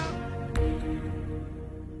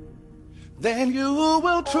then you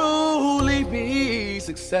will truly be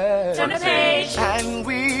success. Turn the page. And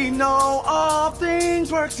we know all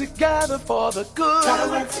things work together for the good. Gotta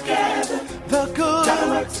work together. The good. Gotta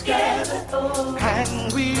work together. Oh.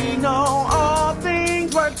 And we know all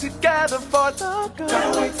things work together for the good.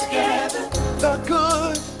 Gotta work together. The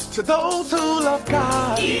good to those who love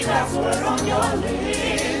God. Keep God's word on your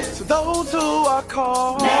lips. To those who are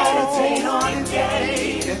called. Meditate on it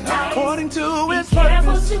day and night. According to His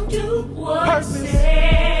Careful purpose. to do what Purpose. He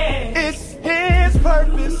says. It's His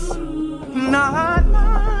purpose, not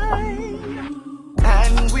mine.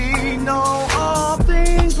 And we know all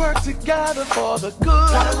things work together for the good.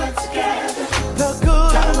 Gotta work together. The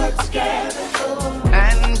good. Gotta work together. Oh.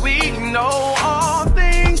 And we know all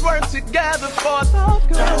things work together for the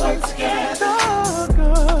good. Gotta work together. The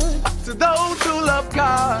good. To those who love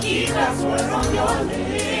God. Keep God's word on your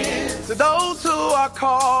lips. To those who are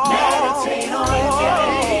called. Meditate on it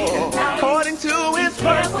day and night. According to His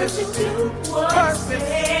Careful purpose. to do what Purpose. He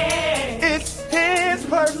says. It's His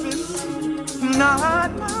purpose,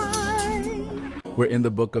 not mine. We're in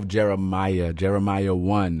the book of Jeremiah, Jeremiah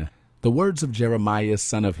 1. The words of Jeremiah,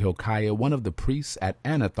 son of Hilkiah, one of the priests at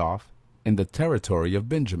Anathoth in the territory of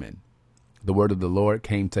Benjamin. The word of the Lord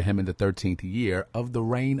came to him in the 13th year of the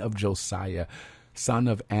reign of Josiah, son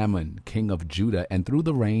of Ammon, king of Judah, and through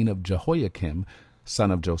the reign of Jehoiakim, son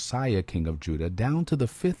of Josiah, king of Judah, down to the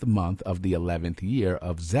 5th month of the 11th year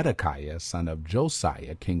of Zedekiah, son of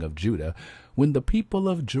Josiah, king of Judah, when the people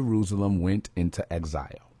of Jerusalem went into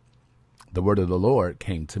exile. The word of the Lord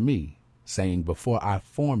came to me, saying, Before I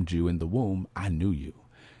formed you in the womb, I knew you.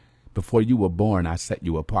 Before you were born, I set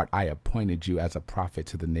you apart. I appointed you as a prophet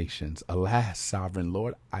to the nations. Alas, sovereign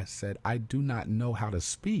Lord, I said, I do not know how to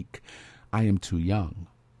speak. I am too young.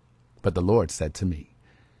 But the Lord said to me,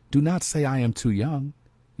 Do not say I am too young.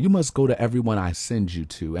 You must go to everyone I send you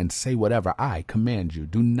to and say whatever I command you.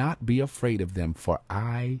 Do not be afraid of them, for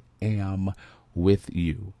I am with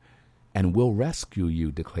you and will rescue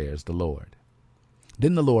you, declares the Lord.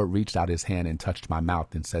 Then the Lord reached out His hand and touched my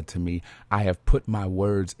mouth and said to me, I have put my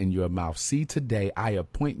words in your mouth. See, today I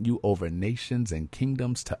appoint you over nations and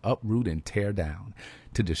kingdoms to uproot and tear down,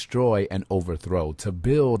 to destroy and overthrow, to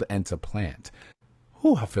build and to plant.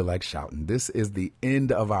 I feel like shouting. This is the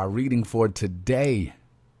end of our reading for today.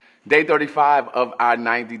 Day 35 of our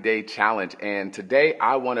 90-day challenge. And today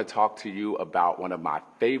I want to talk to you about one of my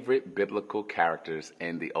favorite biblical characters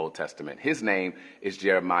in the Old Testament. His name is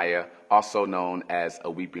Jeremiah, also known as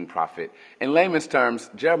a weeping prophet. In layman's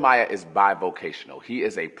terms, Jeremiah is bivocational. He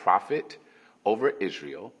is a prophet over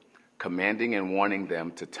Israel, commanding and warning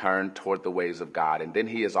them to turn toward the ways of God. And then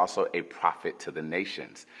he is also a prophet to the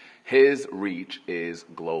nations. His reach is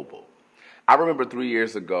global. I remember 3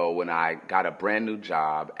 years ago when I got a brand new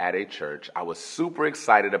job at a church, I was super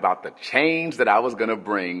excited about the change that I was going to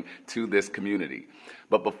bring to this community.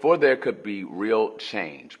 But before there could be real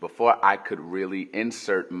change, before I could really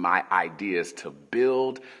insert my ideas to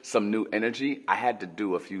build some new energy, I had to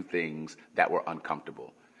do a few things that were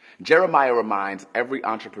uncomfortable. Jeremiah reminds every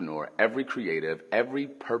entrepreneur, every creative, every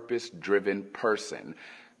purpose-driven person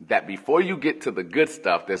that before you get to the good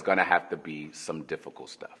stuff, there's going to have to be some difficult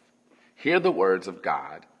stuff. Hear the words of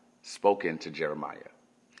God spoken to Jeremiah.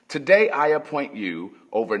 Today I appoint you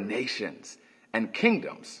over nations and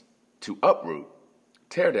kingdoms to uproot,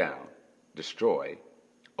 tear down, destroy,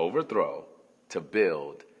 overthrow, to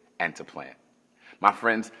build, and to plant. My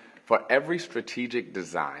friends, for every strategic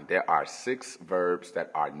design, there are 6 verbs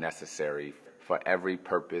that are necessary for every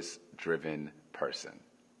purpose-driven person.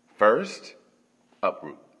 First,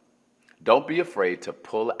 uproot. Don't be afraid to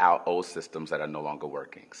pull out old systems that are no longer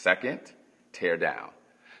working. Second, tear down.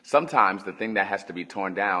 Sometimes the thing that has to be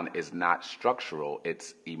torn down is not structural,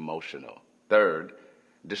 it's emotional. Third,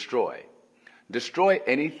 destroy. Destroy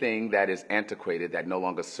anything that is antiquated, that no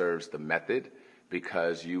longer serves the method,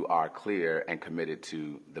 because you are clear and committed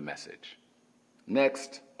to the message.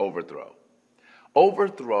 Next, overthrow.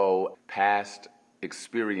 Overthrow past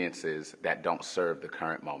experiences that don't serve the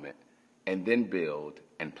current moment, and then build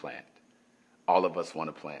and plant. All of us want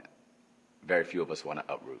to plant. Very few of us want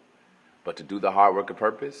to uproot. But to do the hard work of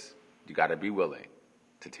purpose, you got to be willing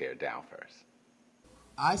to tear down first.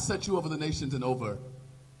 I set you over the nations and over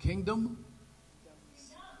kingdom.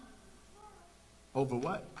 Over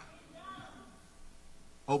what?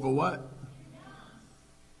 Over what?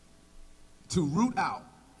 To root out.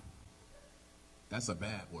 That's a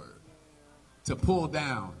bad word. To pull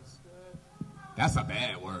down. That's a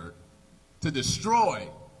bad word. To destroy.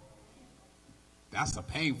 That's a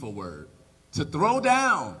painful word. To throw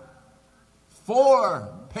down.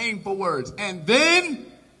 4 painful words. And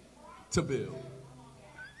then to build.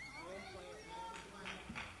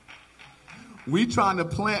 We trying to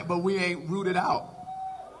plant, but we ain't rooted out.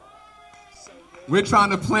 We're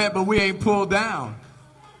trying to plant, but we ain't pulled down.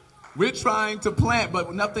 We're trying to plant,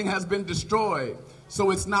 but nothing has been destroyed.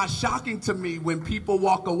 So it's not shocking to me when people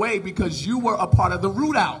walk away because you were a part of the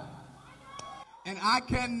root out. And I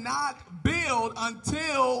cannot build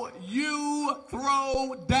until you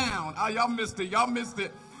throw down. Oh, y'all missed it. Y'all missed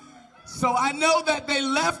it. So I know that they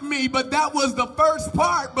left me, but that was the first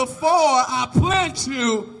part before I plant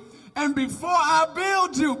you and before I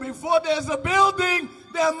build you. Before there's a building,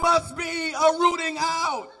 there must be a rooting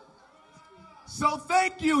out. So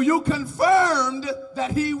thank you. You confirmed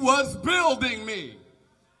that he was building me.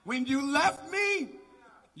 When you left me,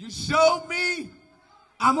 you showed me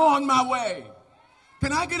I'm on my way.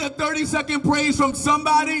 Can I get a 30-second praise from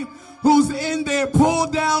somebody who's in their pull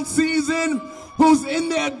down season, who's in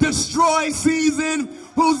their destroy season,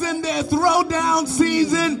 who's in their throw down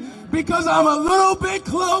season? Because I'm a little bit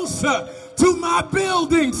closer to my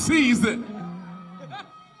building season.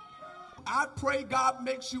 I pray God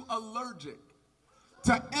makes you allergic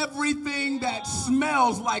to everything that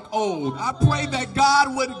smells like old. I pray that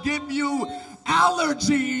God would give you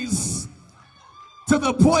allergies to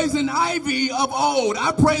the poison ivy of old.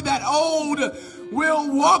 I pray that old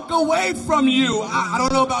will walk away from you. I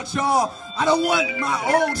don't know about y'all. I don't want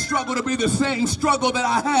my old struggle to be the same struggle that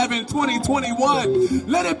I have in 2021.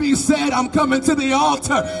 Let it be said, I'm coming to the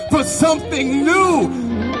altar for something new.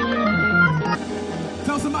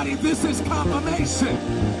 Tell somebody this is confirmation.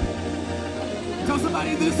 Tell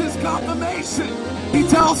somebody this is confirmation. He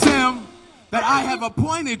tells him that I have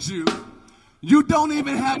appointed you. You don't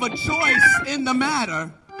even have a choice in the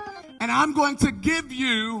matter. And I'm going to give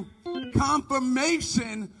you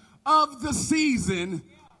confirmation of the season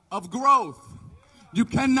of growth. You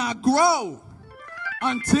cannot grow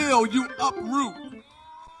until you uproot.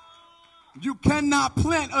 You cannot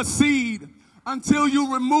plant a seed until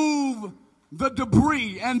you remove the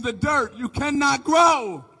debris and the dirt. You cannot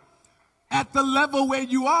grow at the level where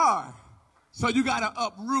you are. So you got to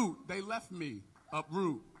uproot. They left me.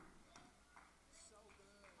 Uproot.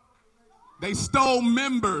 They stole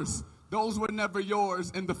members. Those were never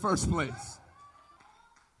yours in the first place.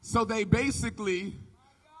 So they basically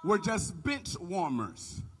were just bench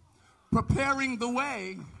warmers, preparing the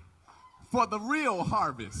way for the real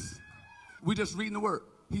harvest. We just reading the word.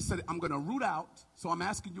 He said, I'm going to root out. So I'm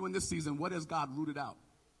asking you in this season, what has God rooted out?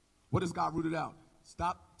 What has God rooted out?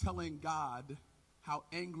 Stop telling God how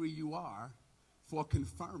angry you are for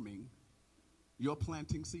confirming your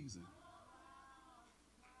planting season.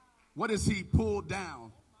 What has he pulled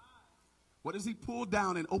down? What has he pulled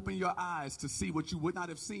down and opened your eyes to see what you would not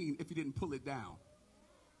have seen if he didn't pull it down?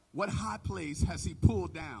 What high place has he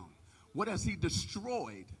pulled down? What has he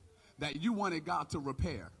destroyed that you wanted God to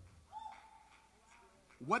repair?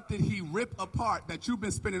 What did he rip apart that you've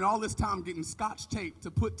been spending all this time getting scotch tape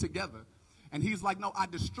to put together? And he's like, no, I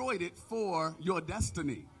destroyed it for your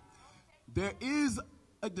destiny. There is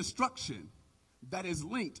a destruction that is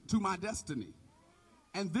linked to my destiny.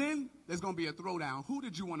 And then there's going to be a throwdown. Who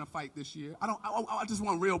did you want to fight this year? I just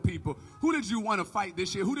want real people. Who did you want to fight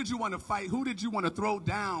this year? Who did you want to fight? Who did you want to throw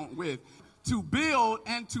down with? To build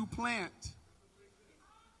and to plant.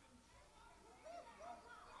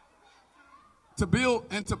 To build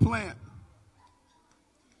and to plant.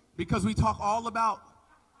 Because we talk all about,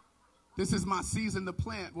 this is my season to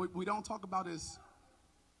plant. What we don't talk about is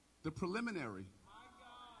the preliminary.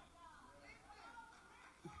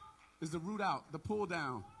 Is the root out, the pull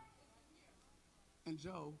down. And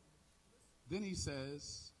Joe, then he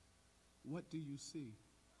says, what do you see?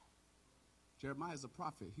 Jeremiah is a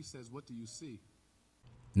prophet. He says, what do you see?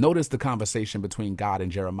 Notice the conversation between God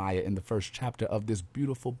and Jeremiah in the first chapter of this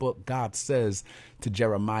beautiful book. God says to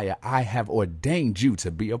Jeremiah, I have ordained you to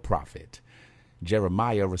be a prophet.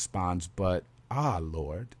 Jeremiah responds, but,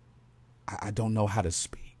 Lord, I don't know how to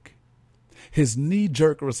speak. His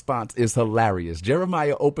knee-jerk response is hilarious.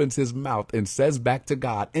 Jeremiah opens his mouth and says back to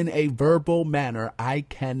God in a verbal manner, I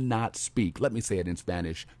cannot speak. Let me say it in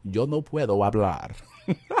Spanish. Yo no puedo hablar.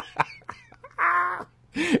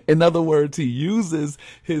 In other words, he uses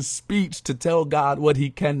his speech to tell God what he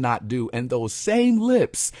cannot do. And those same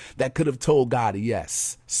lips that could have told God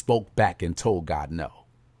yes, spoke back and told God no.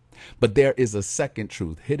 But there is a second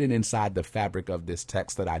truth hidden inside the fabric of this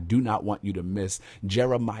text that I do not want you to miss.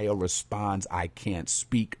 Jeremiah responds, I can't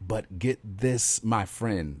speak. But get this, my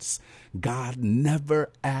friends. God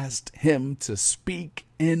never asked him to speak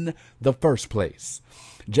in the first place.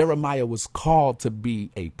 Jeremiah was called to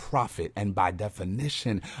be a prophet, and by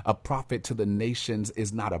definition, a prophet to the nations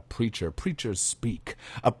is not a preacher. Preachers speak.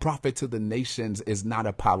 A prophet to the nations is not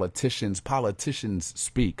a politician. Politicians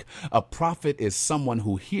speak. A prophet is someone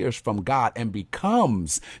who hears from God and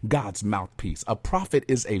becomes God's mouthpiece. A prophet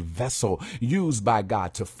is a vessel used by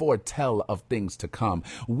God to foretell of things to come.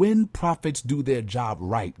 When prophets do their job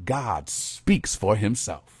right, God speaks for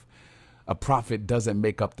himself. A prophet doesn't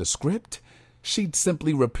make up the script. She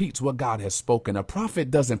simply repeats what God has spoken. A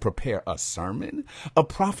prophet doesn't prepare a sermon. A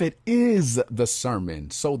prophet is the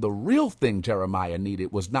sermon. So the real thing Jeremiah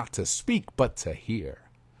needed was not to speak, but to hear.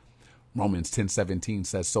 Romans 10:17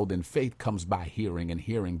 says, so then faith comes by hearing, and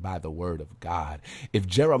hearing by the word of God. If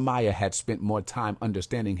Jeremiah had spent more time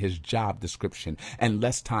understanding his job description and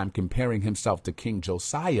less time comparing himself to King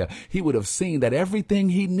Josiah, he would have seen that everything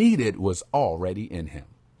he needed was already in him.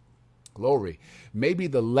 Glory. Maybe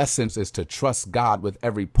the lessons is to trust God with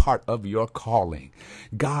every part of your calling.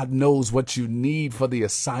 God knows what you need for the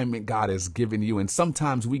assignment God has given you. And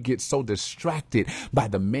sometimes we get so distracted by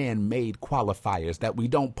the man-made qualifiers that we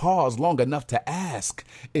don't pause long enough to ask,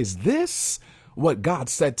 is this what God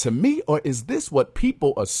said to me, or is this what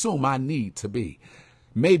people assume I need to be?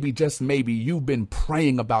 Maybe, just maybe, you've been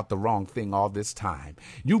praying about the wrong thing all this time.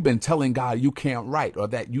 You've been telling God you can't write, or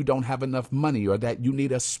that you don't have enough money, or that you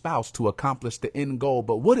need a spouse to accomplish the end goal.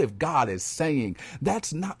 But what if God is saying,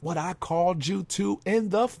 that's not what I called you to in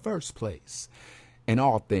the first place? In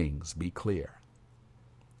all things, be clear.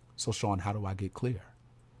 So, Sean, how do I get clear?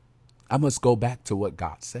 I must go back to what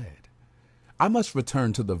God said. I must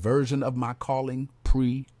return to the version of my calling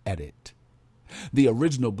pre-edit, the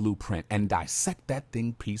original blueprint, and dissect that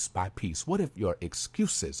thing piece by piece. What if your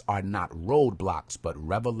excuses are not roadblocks, but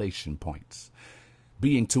revelation points?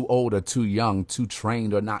 Being too old or too young, too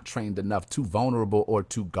trained or not trained enough, too vulnerable or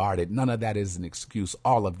too guarded, none of that is an excuse.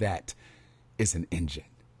 All of that is an engine.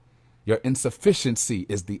 Your insufficiency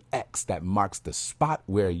is the X that marks the spot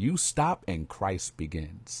where you stop and Christ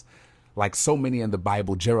begins. Like so many in the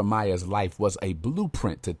Bible, Jeremiah's life was a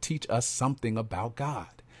blueprint to teach us something about God.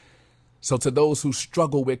 So to those who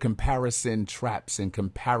struggle with comparison traps and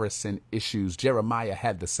comparison issues, Jeremiah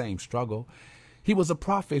had the same struggle. He was a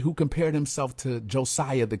prophet who compared himself to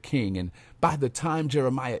Josiah the king. And by the time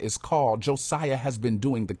Jeremiah is called, Josiah has been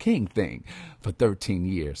doing the king thing for 13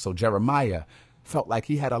 years. So Jeremiah felt like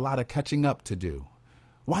he had a lot of catching up to do.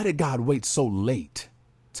 Why did God wait so late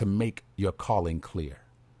to make your calling clear?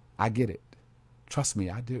 I get it. Trust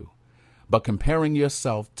me, I do. But comparing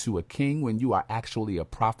yourself to a king when you are actually a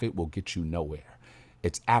prophet will get you nowhere.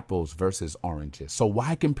 It's apples versus oranges. So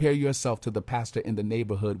why compare yourself to the pastor in the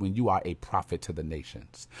neighborhood when you are a prophet to the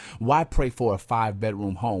nations? Why pray for a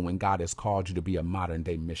 5-bedroom home when God has called you to be a modern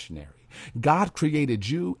day missionary? God created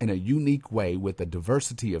you in a unique way with a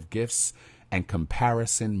diversity of gifts, and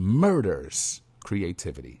comparison murders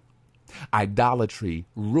creativity. Idolatry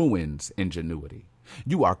ruins ingenuity.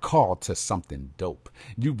 You are called to something dope.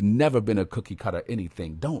 You've never been a cookie cutter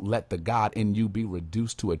anything. Don't let the God in you be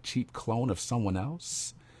reduced to a cheap clone of someone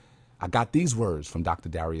else. I got these words from Dr.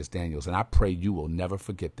 Darius Daniels, and I pray you will never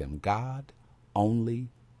forget them. God only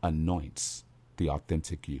anoints the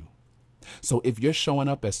authentic you. So if you're showing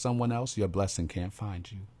up as someone else, your blessing can't find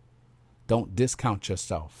you. Don't discount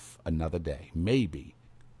yourself another day. Maybe,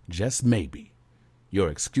 just maybe, your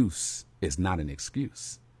excuse is not an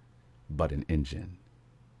excuse, but an engine.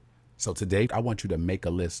 So today, I want you to make a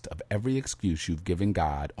list of every excuse you've given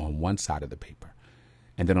God on one side of the paper.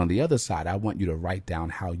 And then on the other side, I want you to write down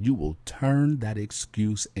how you will turn that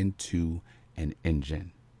excuse into an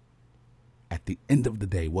engine. At the end of the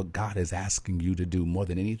day, what God is asking you to do more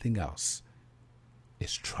than anything else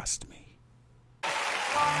is trust me.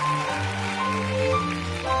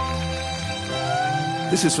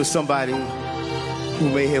 This is for somebody who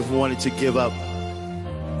may have wanted to give up.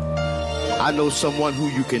 I know someone who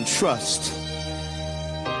you can trust,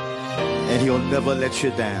 and he'll never let you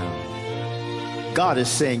down. God is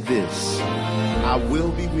saying this: I will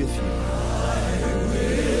be with you. I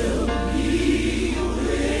will be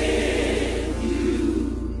with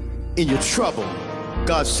you. In your trouble,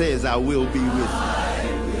 God says, I will be with you. I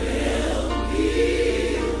will be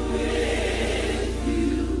with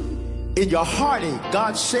you. In your heartache,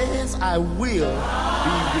 God says, I will be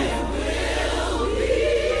with you.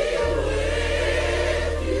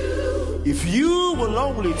 If you will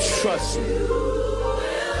only trust me,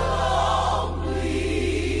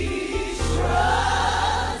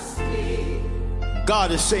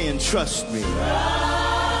 God is saying, trust me.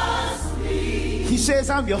 He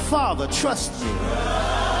says, I'm your father, trust me.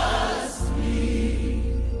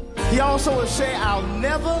 He also will say, I'll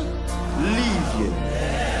never leave you.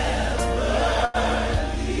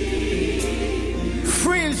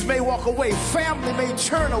 Friends may walk away, family may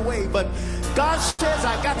turn away, but God says,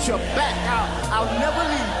 I got your back. I'll never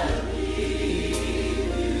leave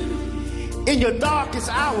you. In your darkest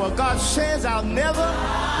hour, God says, I'll never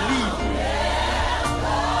leave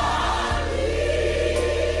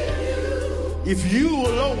you. If you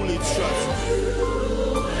will only trust me.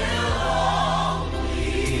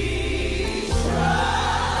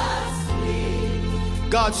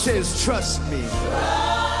 God says, trust me.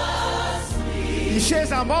 He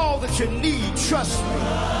says, I'm all that you need. Trust me.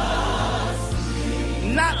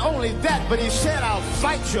 Not only that, but he said, I'll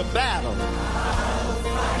fight your battle.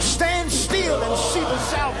 Stand still and see the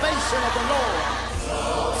salvation of the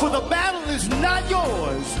Lord. For the battle is not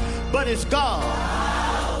yours, but it's God.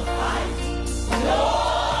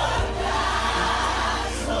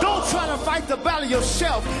 Don't try to fight the battle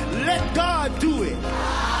yourself. Let God do it.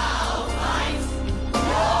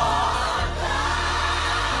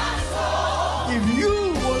 If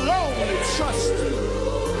you will only trust him.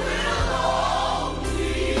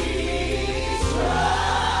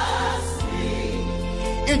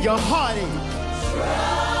 In your heartache,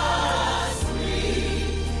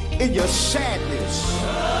 in your sadness,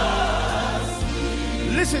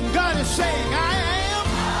 listen, God is saying, I am.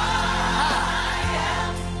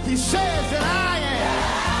 He says that I am.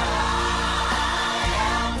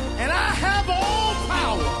 And I have all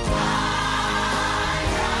power.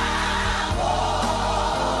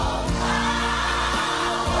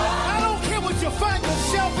 I don't care what you find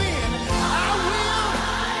yourself in. I will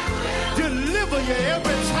deliver you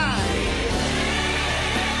every time.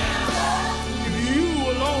 If you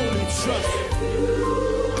will only trust me.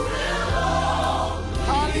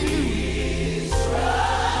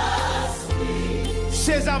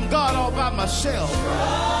 Says I'm God all by myself.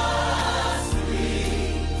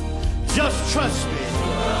 Just trust me.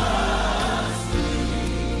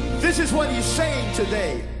 This is what he's saying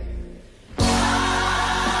today.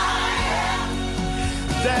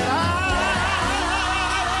 That I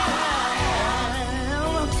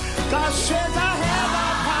am. God says I have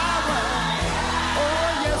all power. Oh,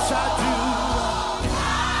 yes, I do.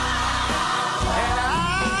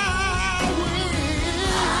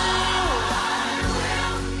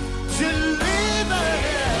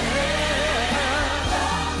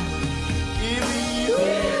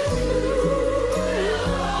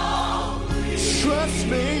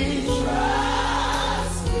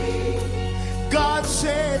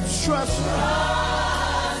 Trust me.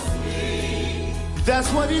 That's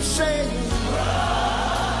what he's saying.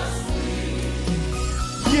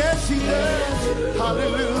 Yes, he does.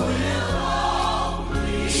 Hallelujah.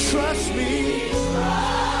 Trust me.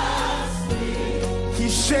 He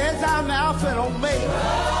says I'm Alpha and Omega,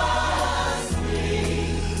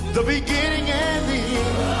 the beginning and the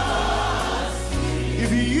end.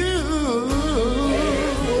 If you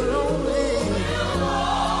will only,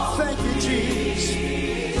 thank you, Jesus.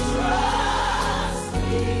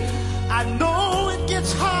 I know it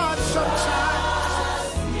gets hard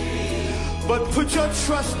sometimes, but put your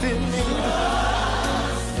trust in me.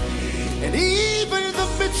 And even in the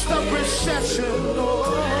midst of recession,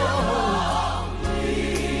 Lord,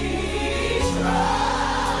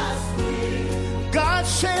 God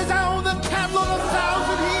says I own the cattle on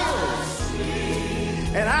 1,000 hills,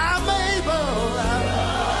 and I'm able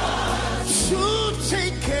to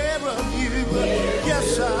take care of you.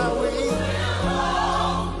 Yes, I will.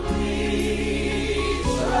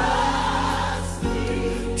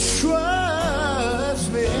 Trust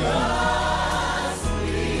me.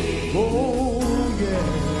 Oh, yeah.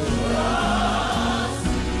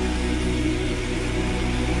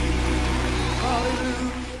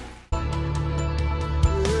 Hallelujah.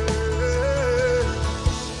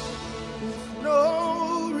 With no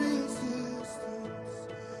resistance,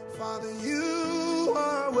 Father, you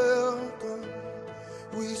are welcome.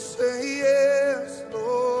 We say yes,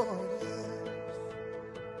 Lord.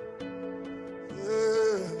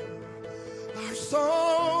 Our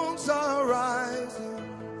songs are rising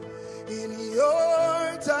in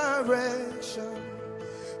your direction.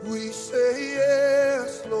 We say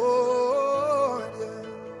yes, Lord, yes.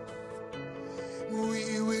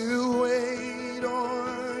 We will wait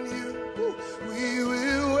on you. We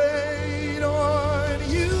will wait on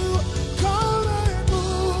you. Come and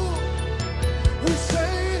move. We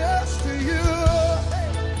say yes to you.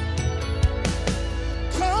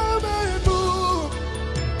 Come and move.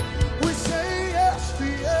 We say yes to you.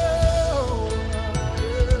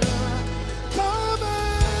 Come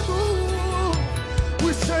and move.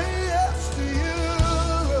 We say yes to you.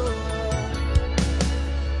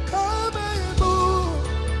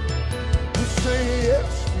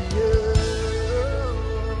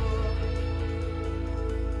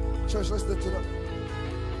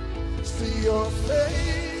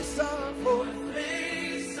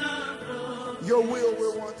 Your will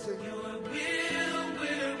we're wanting. Your will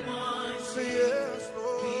we're wanting. Say yes,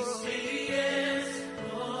 Lord. We say yes,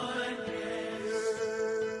 Lord, yes.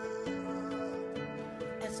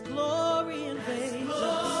 As glory invades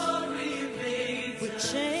us, we're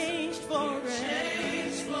changed forever.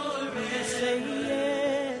 We say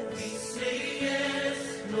yes. We say yes,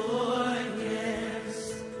 Lord, yes.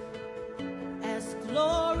 As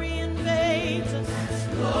glory invades us,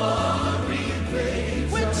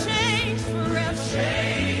 we're changed forever.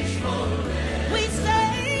 We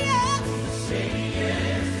say yes.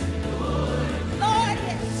 Lord,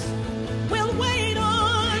 yes. We'll wait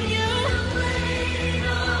on you.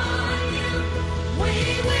 We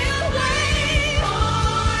will wait.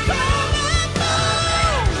 Come and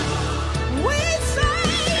move. We say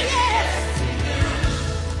yes.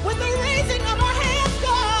 With the raising of our hands,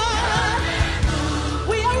 God,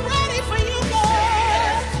 we are ready for you,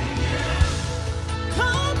 Lord.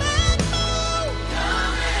 Come and move.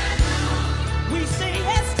 We say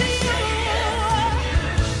yes to you.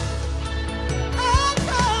 Oh,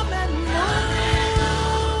 come and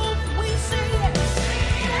move. We say yes.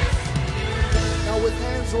 Now with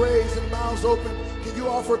hands raised and mouths open, can you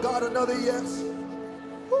offer God another yes?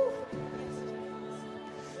 Woo.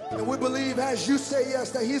 And we believe as you say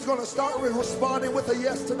yes that he's going to start responding with a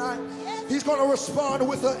yes tonight. He's going to respond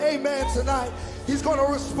with an amen tonight. He's going to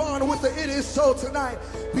respond with a it is so tonight.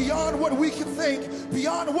 Beyond what we can think,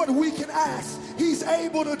 beyond what we can ask, he's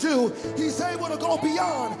able to do. He's able to go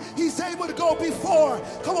beyond. He's able to go before.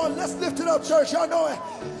 Come on, let's lift it up, church. Y'all know it.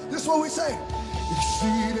 This is what we say.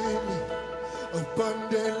 Exceedingly,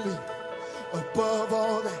 abundantly, above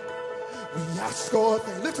all that we ask or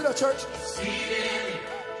think. Lift it up, church. Exceedingly,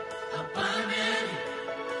 abundantly,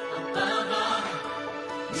 above all.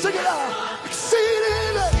 Sing it out.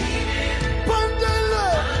 Exceedingly,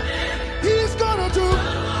 abundantly. He's gonna do.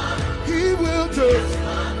 He will do.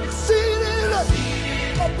 Exceedingly,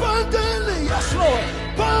 abundantly. Yes, Lord.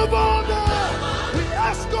 Above all that we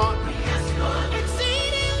ask God.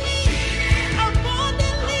 Exceedingly,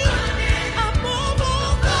 abundantly, above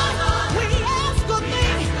all that we ask of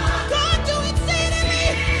thee. God, do exceedingly,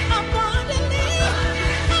 abundantly,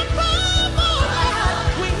 above all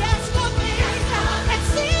that we ask of thee.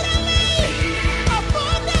 Exceedingly,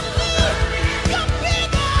 abundantly, you're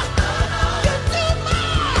bigger, you do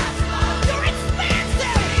more, you're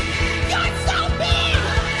expansive, you're so big,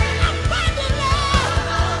 abundantly,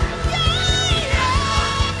 yeah.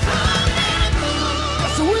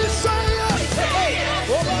 So we say yes.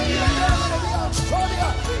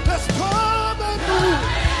 Let's come and move.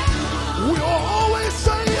 We will always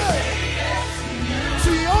say yes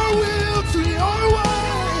to your will, to your way.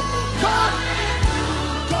 God,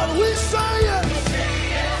 God, we say yes.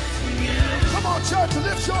 Come on, church,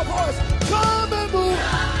 lift your voice. Come and move.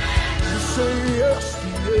 We say yes to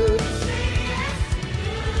yes.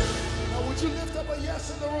 Now, would you lift up a yes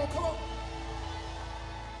in the room? Come on.